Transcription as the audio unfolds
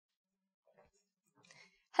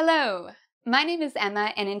Hello, my name is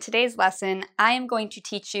Emma, and in today's lesson, I am going to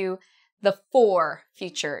teach you the 4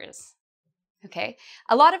 futures. Okay,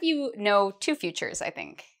 a lot of you know 2 futures, I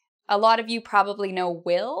think. A lot of you probably know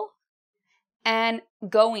will and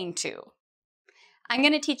going to. I'm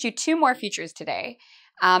going to teach you 2 more futures today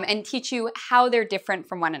and teach you how they're different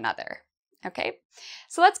from one another. Okay,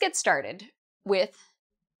 so let's get started with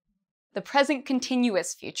the present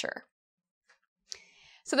continuous future.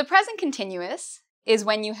 So the present continuous is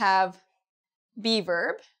when you have be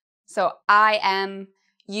verb. So I am,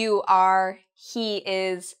 you are, he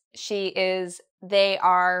is, she is, they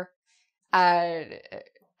are. I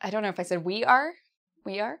don't know if I said we are.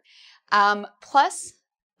 Plus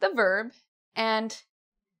the verb and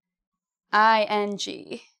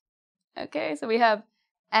ing. Okay, so we have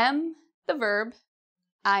am, the verb,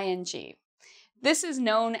 ing. This is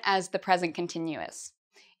known as the present continuous.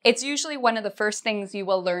 It's usually one of the first things you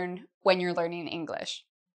will learn when you're learning English.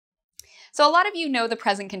 So a lot of you know the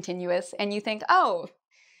present continuous and you think, oh,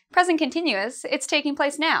 present continuous, it's taking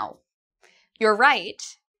place now. You're right,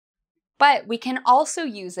 but we can also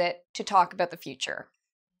use it to talk about the future.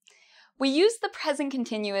 We use the present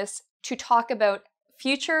continuous to talk about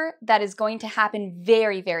future that is going to happen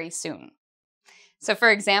very, very soon. So for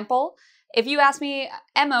example, if you ask me,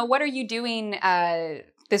 Emma, what are you doing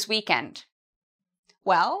this weekend?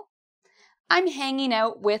 Well, I'm hanging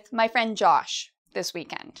out with my friend Josh this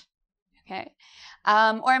weekend. Okay.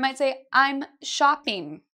 Or I might say, I'm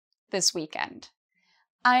shopping this weekend.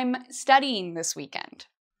 I'm studying this weekend.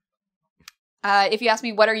 If you ask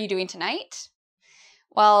me, what are you doing tonight?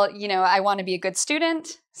 Well, I want to be a good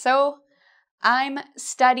student, so I'm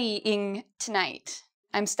studying tonight.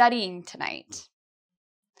 I'm studying tonight.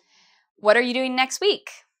 What are you doing next week?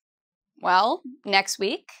 Well, next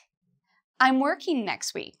week, I'm working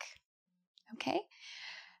next week. Okay?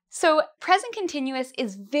 So present continuous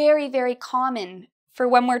is very, very common for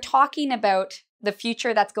when we're talking about the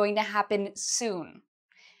future that's going to happen soon.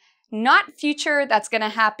 Not future that's going to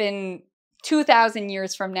happen 2,000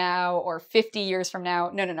 years from now or 50 years from now.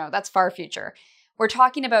 No, that's far future. We're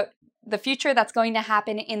talking about the future that's going to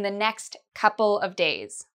happen in the next couple of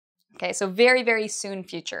days. Okay, so very, very soon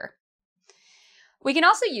future. We can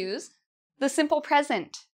also use the simple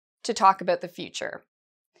present to talk about the future.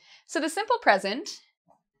 So the simple present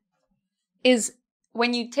is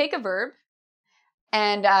when you take a verb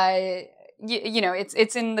and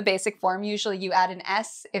it's in the basic form. Usually you add an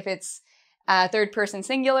S if it's third person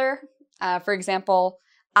singular. For example,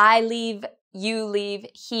 I leave, you leave,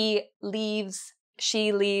 he leaves,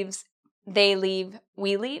 she leaves, they leave,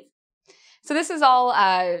 we leave. So this is all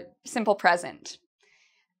simple present.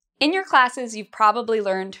 In your classes, you've probably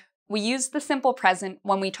learned we use the simple present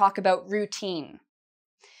when we talk about routine.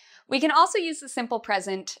 We can also use the simple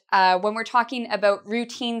present when we're talking about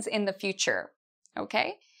routines in the future,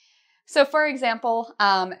 okay? So for example,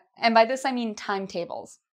 and by this I mean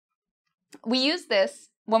timetables. We use this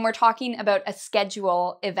when we're talking about a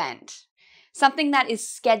schedule event, something that is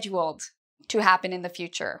scheduled to happen in the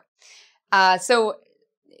future. So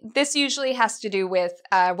this usually has to do with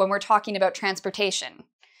when we're talking about transportation.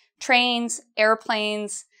 Trains,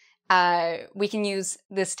 airplanes, we can use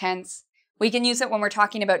this tense. We can use it when we're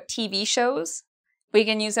talking about TV shows. We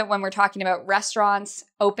can use it when we're talking about restaurants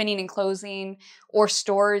opening and closing, or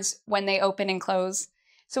stores when they open and close.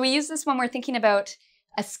 So we use this when we're thinking about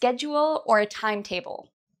a schedule or a timetable.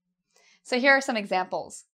 So here are some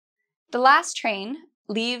examples. The last train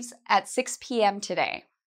leaves at 6 p.m. today.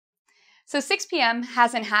 So 6 p.m.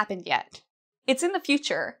 hasn't happened yet. It's in the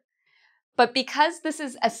future. But because this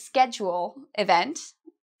is a schedule event,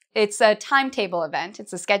 it's a timetable event,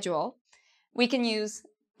 it's a schedule, we can use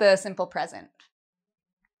the simple present.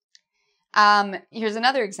 Here's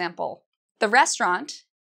another example. The restaurant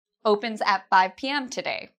opens at 5 p.m.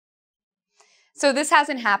 today. So this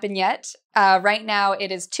hasn't happened yet. Right now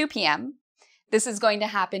it is 2 p.m. This is going to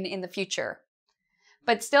happen in the future.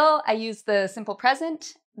 But still, I use the simple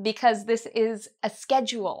present because this is a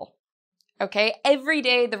schedule. Okay, every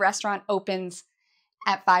day the restaurant opens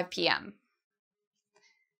at 5 p.m.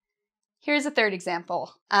 Here's a third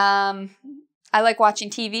example. I like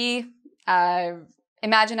watching TV.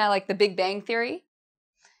 Imagine I like The Big Bang Theory.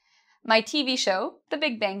 My TV show, The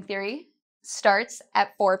Big Bang Theory, starts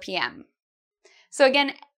at 4 p.m. So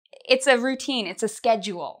again, it's a routine, it's a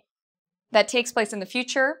schedule that takes place in the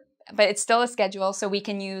future, but it's still a schedule, so we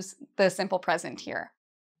can use the simple present here.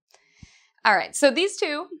 All right, so these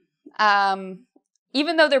two,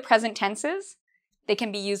 even though they're present tenses, they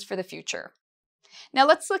can be used for the future. Now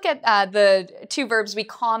let's look at the 2 verbs we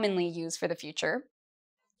commonly use for the future,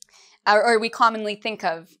 or we commonly think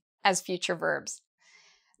of as future verbs.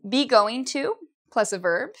 be going to plus a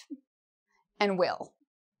verb, and will.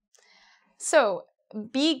 So,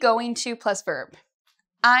 be going to plus verb.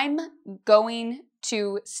 I'm going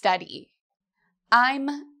to study. I'm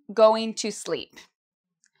going to sleep.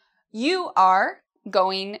 You are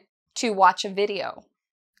going to watch a video.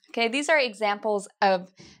 Okay, these are examples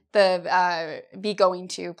of the be going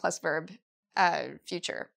to plus verb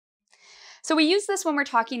future. So we use this when we're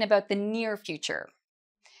talking about the near future.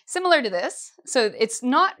 Similar to this, so it's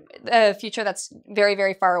not a future that's very,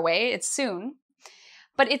 very far away, it's soon,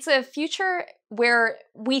 but it's a future where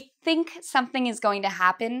we think something is going to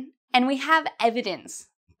happen and we have evidence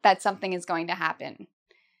that something is going to happen.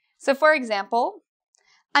 So for example,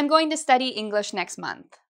 I'm going to study English next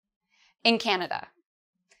month in Canada.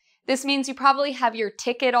 This means you probably have your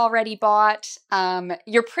ticket already bought.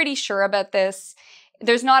 You're pretty sure about this.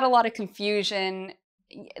 There's not a lot of confusion.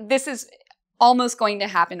 This is almost going to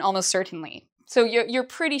happen, almost certainly. So you're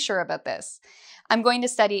pretty sure about this. I'm going to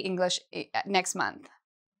study English next month.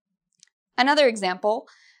 Another example,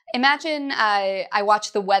 imagine I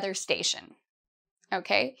watch the weather station,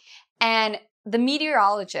 okay? And the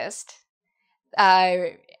meteorologist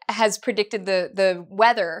has predicted the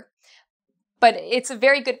weather, but it's a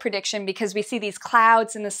very good prediction because we see these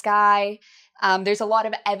clouds in the sky. There's a lot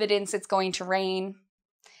of evidence it's going to rain.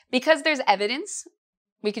 Because there's evidence,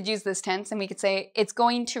 we could use this tense and we could say, it's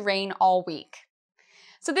going to rain all week.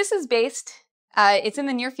 So this is based, it's in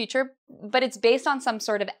the near future, but it's based on some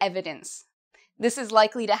sort of evidence. This is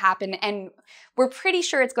likely to happen and we're pretty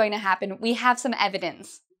sure it's going to happen. We have some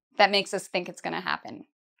evidence that makes us think it's going to happen.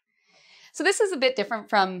 So this is a bit different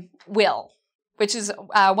from will, which is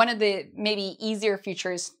one of the maybe easier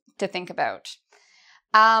futures to think about.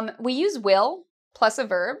 We use will plus a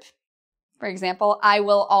verb. For example, I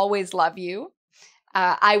will always love you.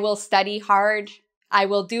 I will study hard. I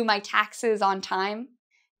will do my taxes on time.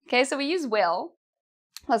 Okay, so we use will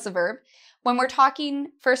plus a verb when we're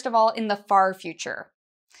talking, first of all, in the far future.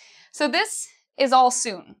 So this is all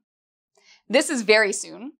soon. This is very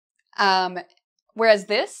soon, whereas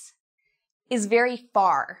this is very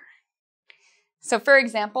far. So for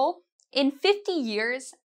example, in 50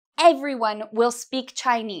 years, everyone will speak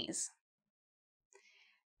Chinese.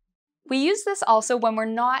 We use this also when we're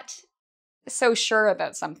not so sure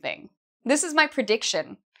about something. This is my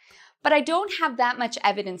prediction, but I don't have that much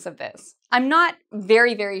evidence of this. I'm not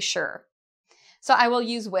very, very sure. So I will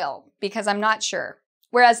use will because I'm not sure.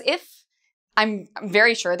 Whereas if I'm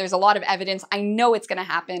very sure, there's a lot of evidence, I know it's going to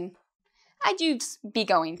happen, I do be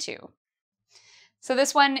going to. So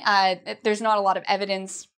this one, there's not a lot of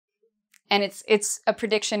evidence, and it's a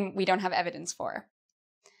prediction we don't have evidence for.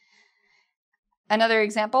 Another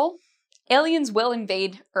example, aliens will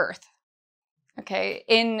invade Earth. Okay,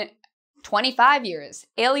 in 25 years,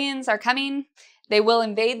 aliens are coming, they will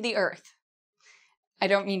invade the Earth. I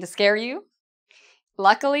don't mean to scare you.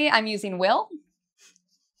 Luckily, I'm using will,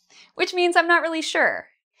 which means I'm not really sure.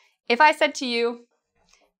 If I said to you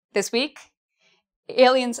this week,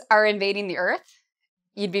 aliens are invading the Earth,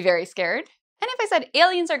 you'd be very scared. And if I said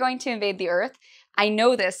aliens are going to invade the Earth, I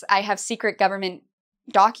know this, I have secret government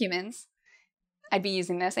documents, I'd be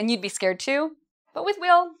using this, and you'd be scared too. But with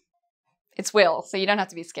will, it's will, so you don't have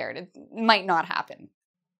to be scared. It might not happen.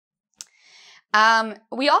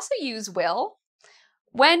 We also use will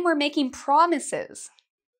when we're making promises,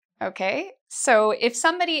 okay? So if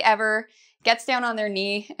somebody ever gets down on their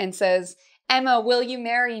knee and says, Emma, will you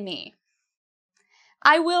marry me?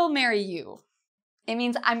 I will marry you. It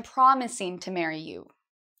means I'm promising to marry you,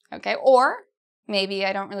 okay? Or maybe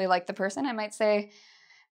I don't really like the person. I might say,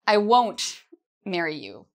 I won't marry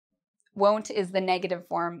you. Won't is the negative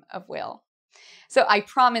form of will. So I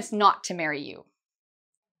promise not to marry you.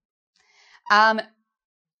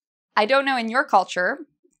 I don't know in your culture,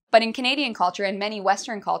 but in Canadian culture and many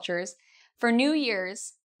Western cultures, for New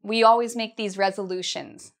Year's, we always make these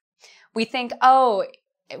resolutions. We think, oh,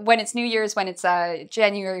 when it's New Year's, when it's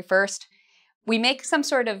January 1st, we make some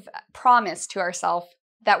sort of promise to ourselves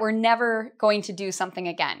that we're never going to do something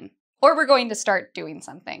again, or we're going to start doing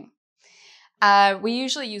something. We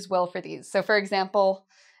usually use will for these. So for example,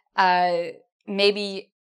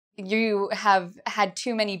 maybe you have had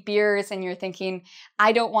too many beers and you're thinking,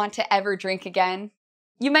 I don't want to ever drink again.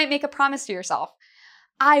 You might make a promise to yourself.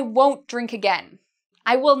 I won't drink again.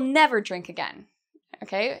 I will never drink again.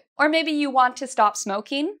 Okay? Or maybe you want to stop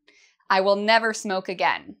smoking. I will never smoke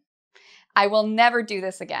again. I will never do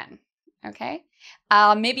this again. Okay?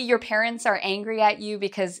 Maybe your parents are angry at you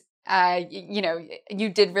because you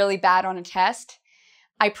did really bad on a test.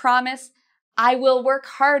 I promise I will work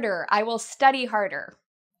harder. I will study harder.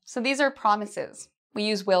 So these are promises. We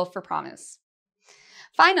use will for promise.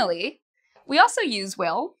 Finally, we also use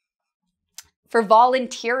will for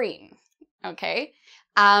volunteering, okay?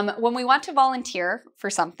 When we want to volunteer for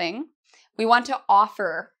something, we want to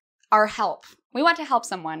offer our help. We want to help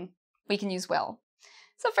someone, we can use will.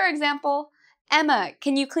 So for example, Emma,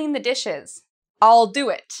 can you clean the dishes? I'll do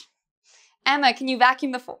it. Emma, can you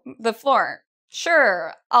vacuum the floor?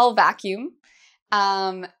 Sure, I'll vacuum.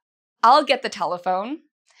 I'll get the telephone.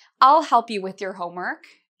 I'll help you with your homework.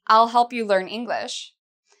 I'll help you learn English.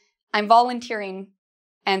 I'm volunteering,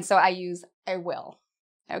 and so I use I will,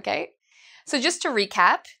 okay? So just to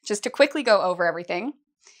recap, just to quickly go over everything,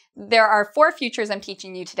 there are 4 futures I'm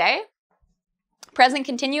teaching you today. Present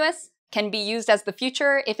continuous can be used as the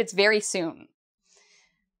future if it's very soon.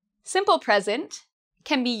 Simple present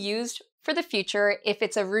can be used for the future if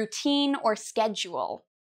it's a routine or schedule.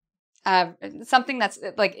 Something that's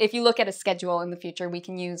like, if you look at a schedule in the future, we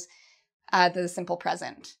can use the simple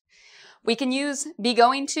present. We can use be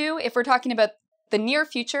going to if we're talking about the near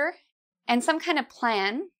future and some kind of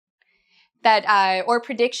plan that or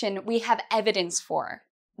prediction we have evidence for.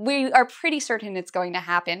 We are pretty certain it's going to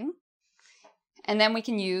happen. And then we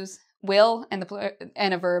can use will and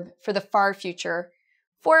a verb for the far future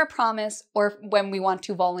for a promise or when we want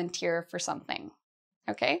to volunteer for something.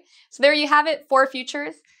 Okay, so there you have it, 4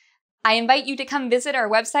 futures. I invite you to come visit our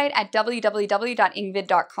website at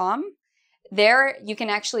www.engvid.com. There you can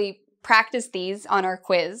actually practice these on our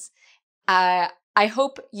quiz. I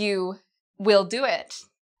hope you will do it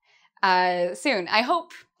soon. I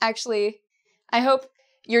hope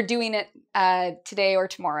you're doing it today or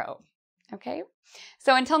tomorrow. Okay,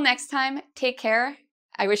 so until next time, take care.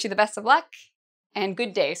 I wish you the best of luck and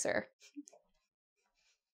good day, sir.